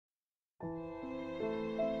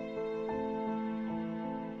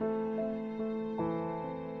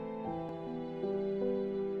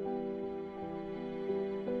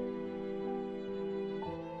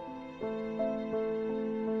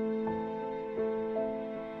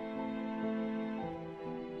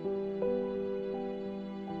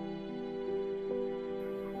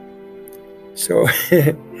So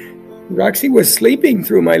Roxy was sleeping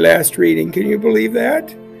through my last reading. Can you believe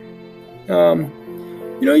that?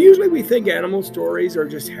 Usually we think animal stories are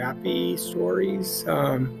just happy stories,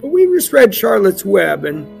 but we just read Charlotte's Web,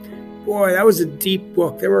 and boy, that was a deep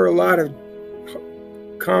book. There were a lot of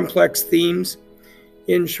complex themes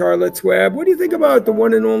in Charlotte's Web. What do you think about The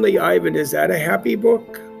One and Only Ivan? Is that a happy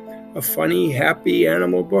book? A funny, happy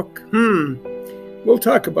animal book? We'll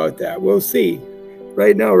talk about that. We'll see.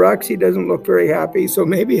 Right now, Roxy doesn't look very happy, so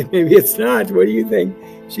maybe it's not. What do you think?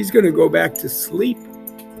 She's going to go back to sleep.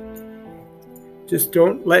 Just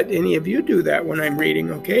don't let any of you do that when I'm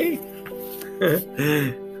reading, okay?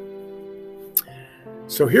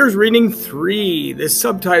 So here's reading 3. This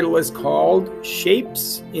subtitle is called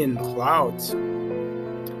Shapes in Clouds.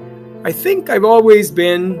 I think I've always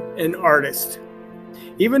been an artist.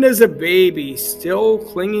 Even as a baby, still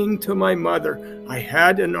clinging to my mother, I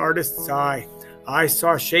had an artist's eye. I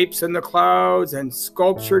saw shapes in the clouds and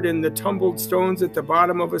sculptured in the tumbled stones at the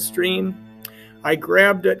bottom of a stream. I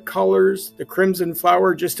grabbed at colors, the crimson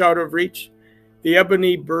flower just out of reach, the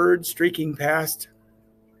ebony bird streaking past.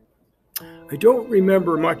 I don't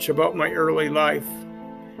remember much about my early life,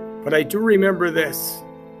 but I do remember this.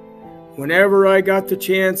 Whenever I got the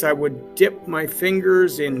chance, I would dip my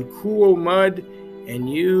fingers in cool mud and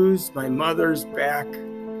use my mother's back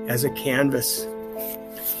as a canvas.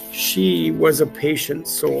 She was a patient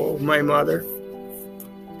soul, my mother.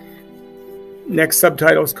 Next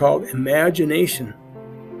subtitle is called Imagination.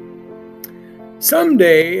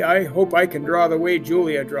 Someday, I hope I can draw the way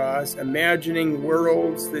Julia draws, imagining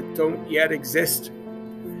worlds that don't yet exist.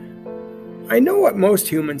 I know what most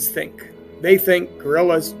humans think. They think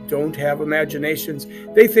gorillas don't have imaginations.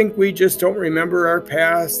 They think we just don't remember our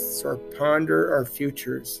pasts or ponder our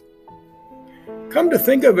futures. Come to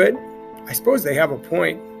think of it, I suppose they have a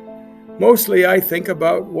point. Mostly I think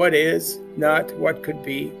about what is, not what could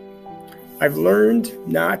be. I've learned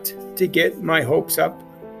not to get my hopes up.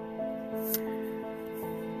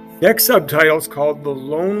 Next subtitle is called The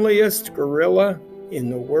Loneliest Gorilla in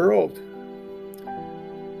the World.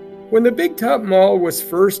 When the Big Top Mall was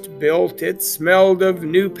first built, it smelled of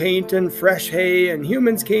new paint and fresh hay, and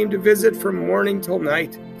humans came to visit from morning till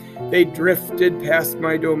night. They drifted past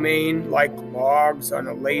my domain like logs on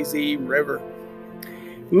a lazy river.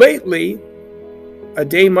 Lately, a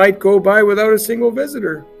day might go by without a single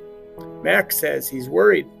visitor. Max says he's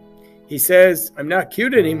worried. He says, I'm not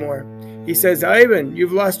cute anymore. He says, Ivan,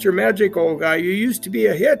 you've lost your magic, old guy. You used to be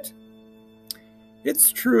a hit.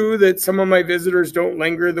 It's true that some of my visitors don't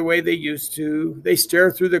linger the way they used to. They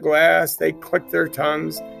stare through the glass, they click their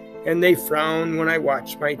tongues, and they frown when I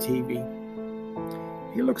watch my TV.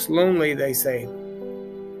 He looks lonely, they say.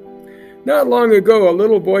 Not long ago, a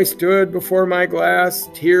little boy stood before my glass,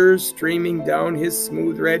 tears streaming down his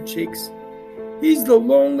smooth red cheeks. He's the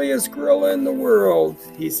loneliest gorilla in the world,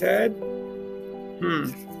 he said.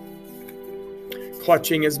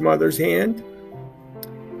 Clutching his mother's hand.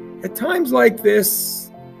 At times like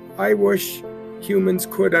this, I wish humans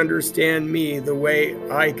could understand me the way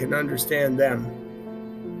I can understand them.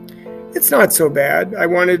 It's not so bad, I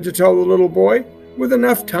wanted to tell the little boy. With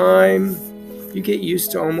enough time, you get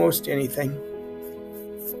used to almost anything.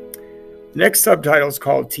 The next subtitle is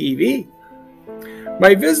called TV.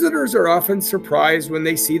 My visitors are often surprised when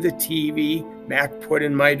they see the TV Mac put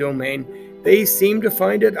in my domain. They seem to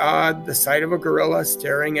find it odd, the sight of a gorilla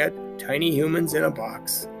staring at tiny humans in a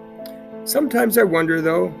box. Sometimes I wonder,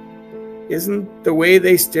 though, isn't the way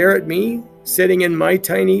they stare at me, sitting in my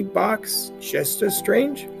tiny box, just as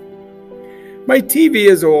strange? My TV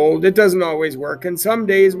is old, it doesn't always work, and some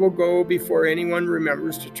days will go before anyone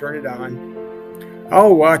remembers to turn it on.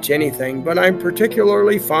 I'll watch anything, but I'm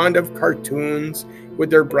particularly fond of cartoons with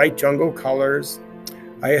their bright jungle colors.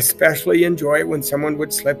 I especially enjoy it when someone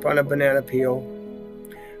would slip on a banana peel.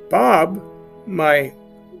 Bob, my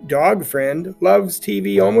dog friend, loves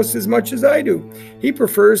TV almost as much as I do. He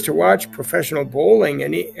prefers to watch professional bowling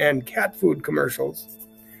and cat food commercials.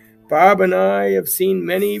 Bob and I have seen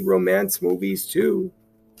many romance movies too.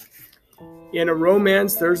 In a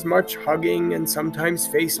romance, there's much hugging and sometimes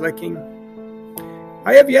face licking.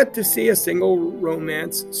 I have yet to see a single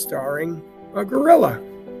romance starring a gorilla.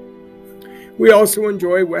 We also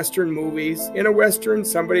enjoy Western movies. In a Western,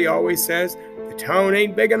 somebody always says, the town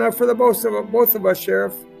ain't big enough for the both of us,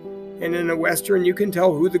 Sheriff. And in a Western, you can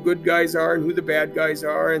tell who the good guys are and who the bad guys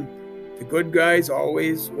are, and the good guys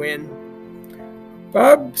always win.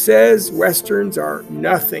 Bob says Westerns are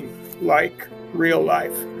nothing like real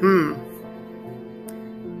life.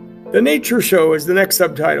 The Nature Show is the next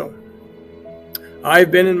subtitle.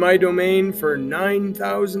 I've been in my domain for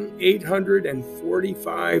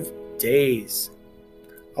 9,845 days.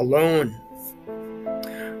 Alone.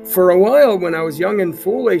 For a while, when I was young and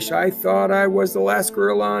foolish, I thought I was the last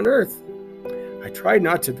gorilla on Earth. I tried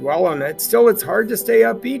not to dwell on it. Still, it's hard to stay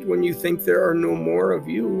upbeat when you think there are no more of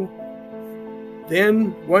you.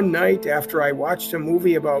 Then, one night, after I watched a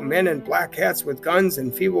movie about men in black hats with guns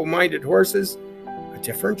and feeble-minded horses, a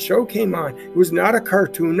different show came on. It was not a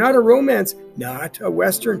cartoon, not a romance, not a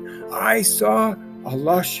Western. I saw a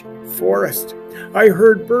lush forest. I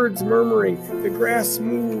heard birds murmuring. The grass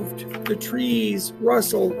moved. The trees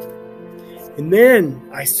rustled. And then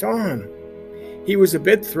I saw him. He was a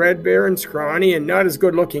bit threadbare and scrawny and not as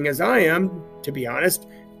good looking as I am, to be honest.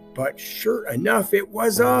 But sure enough, it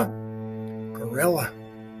was a gorilla.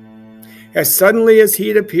 As suddenly as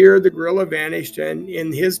he'd appeared, the gorilla vanished, and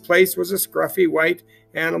in his place was a scruffy white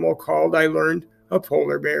animal called, I learned, a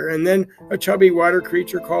polar bear, and then a chubby water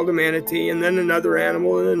creature called a manatee, and then another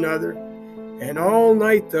animal and another. And all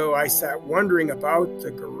night, though, I sat wondering about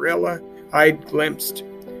the gorilla I'd glimpsed.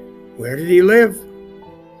 Where did he live?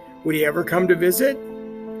 Would he ever come to visit?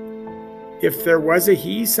 If there was a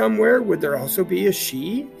he somewhere, would there also be a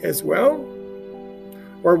she as well?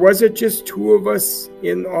 Or was it just two of us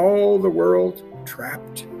in all the world,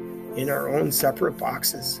 trapped in our own separate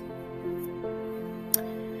boxes?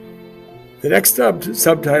 The next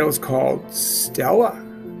subtitle is called Stella.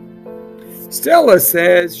 Stella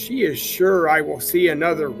says she is sure I will see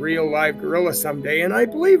another real live gorilla someday, and I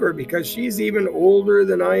believe her because she's even older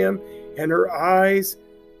than I am, and her eyes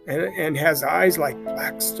and has eyes like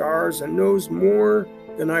black stars and knows more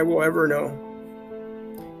than I will ever know.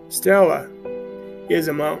 Stella is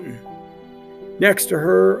a mountain. Next to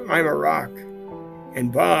her, I'm a rock,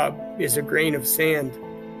 and Bob is a grain of sand.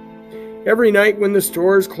 Every night when the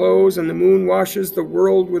stores close and the moon washes the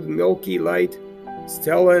world with milky light,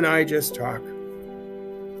 Stella and I just talk.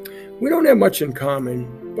 We don't have much in common,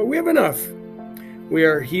 but we have enough. We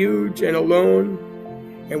are huge and alone,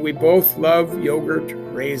 and we both love yogurt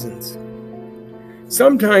raisins.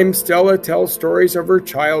 Sometimes Stella tells stories of her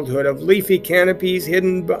childhood, of leafy canopies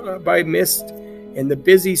hidden by mist and the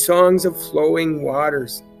busy songs of flowing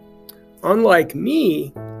waters. Unlike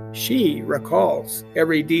me, she recalls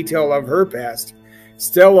every detail of her past.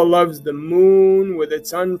 Stella loves the moon with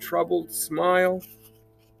its untroubled smile.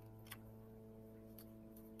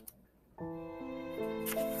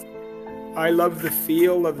 I love the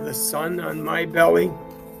feel of the sun on my belly.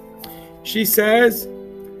 She says,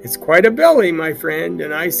 "It's quite a belly, my friend,"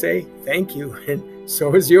 and I say, "Thank you, and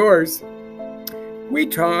so is yours." We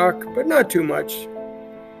talk, but not too much.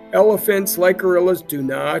 Elephants, like gorillas, do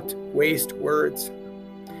not waste words.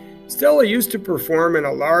 Stella used to perform in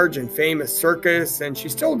a large and famous circus, and she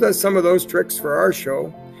still does some of those tricks for our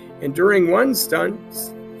show. And during one stunt,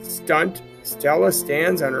 Stella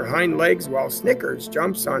stands on her hind legs while Snickers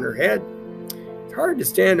jumps on her head. It's hard to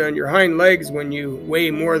stand on your hind legs when you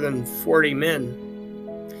weigh more than 40 men.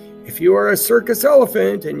 If you are a circus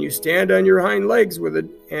elephant and you stand on your hind legs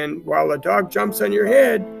and while a dog jumps on your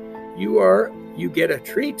head, you get a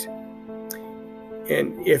treat.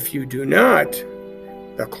 And if you do not,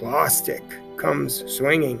 the claw stick comes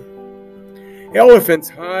swinging. Elephant's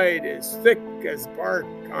hide is thick as bark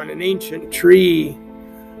on an ancient tree,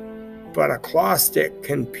 but a claw stick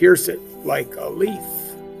can pierce it like a leaf.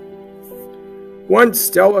 Once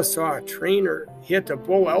Stella saw a trainer hit a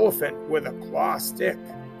bull elephant with a claw stick.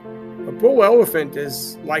 A bull elephant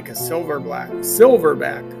is like a silverback,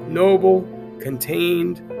 noble,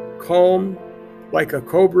 contained, calm, like a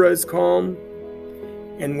cobra is calm.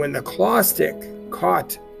 And when the claw stick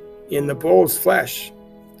caught in the bull's flesh,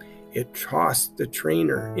 it tossed the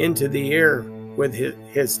trainer into the air with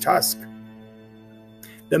his tusk.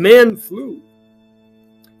 The man flew,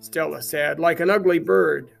 Stella said, like an ugly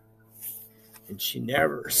bird, and she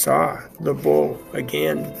never saw the bull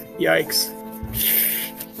again. Yikes.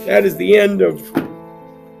 That is the end of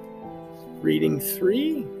reading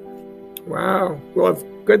 3. Wow. We'll have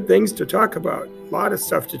good things to talk about. A lot of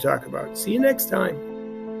stuff to talk about. See you next time.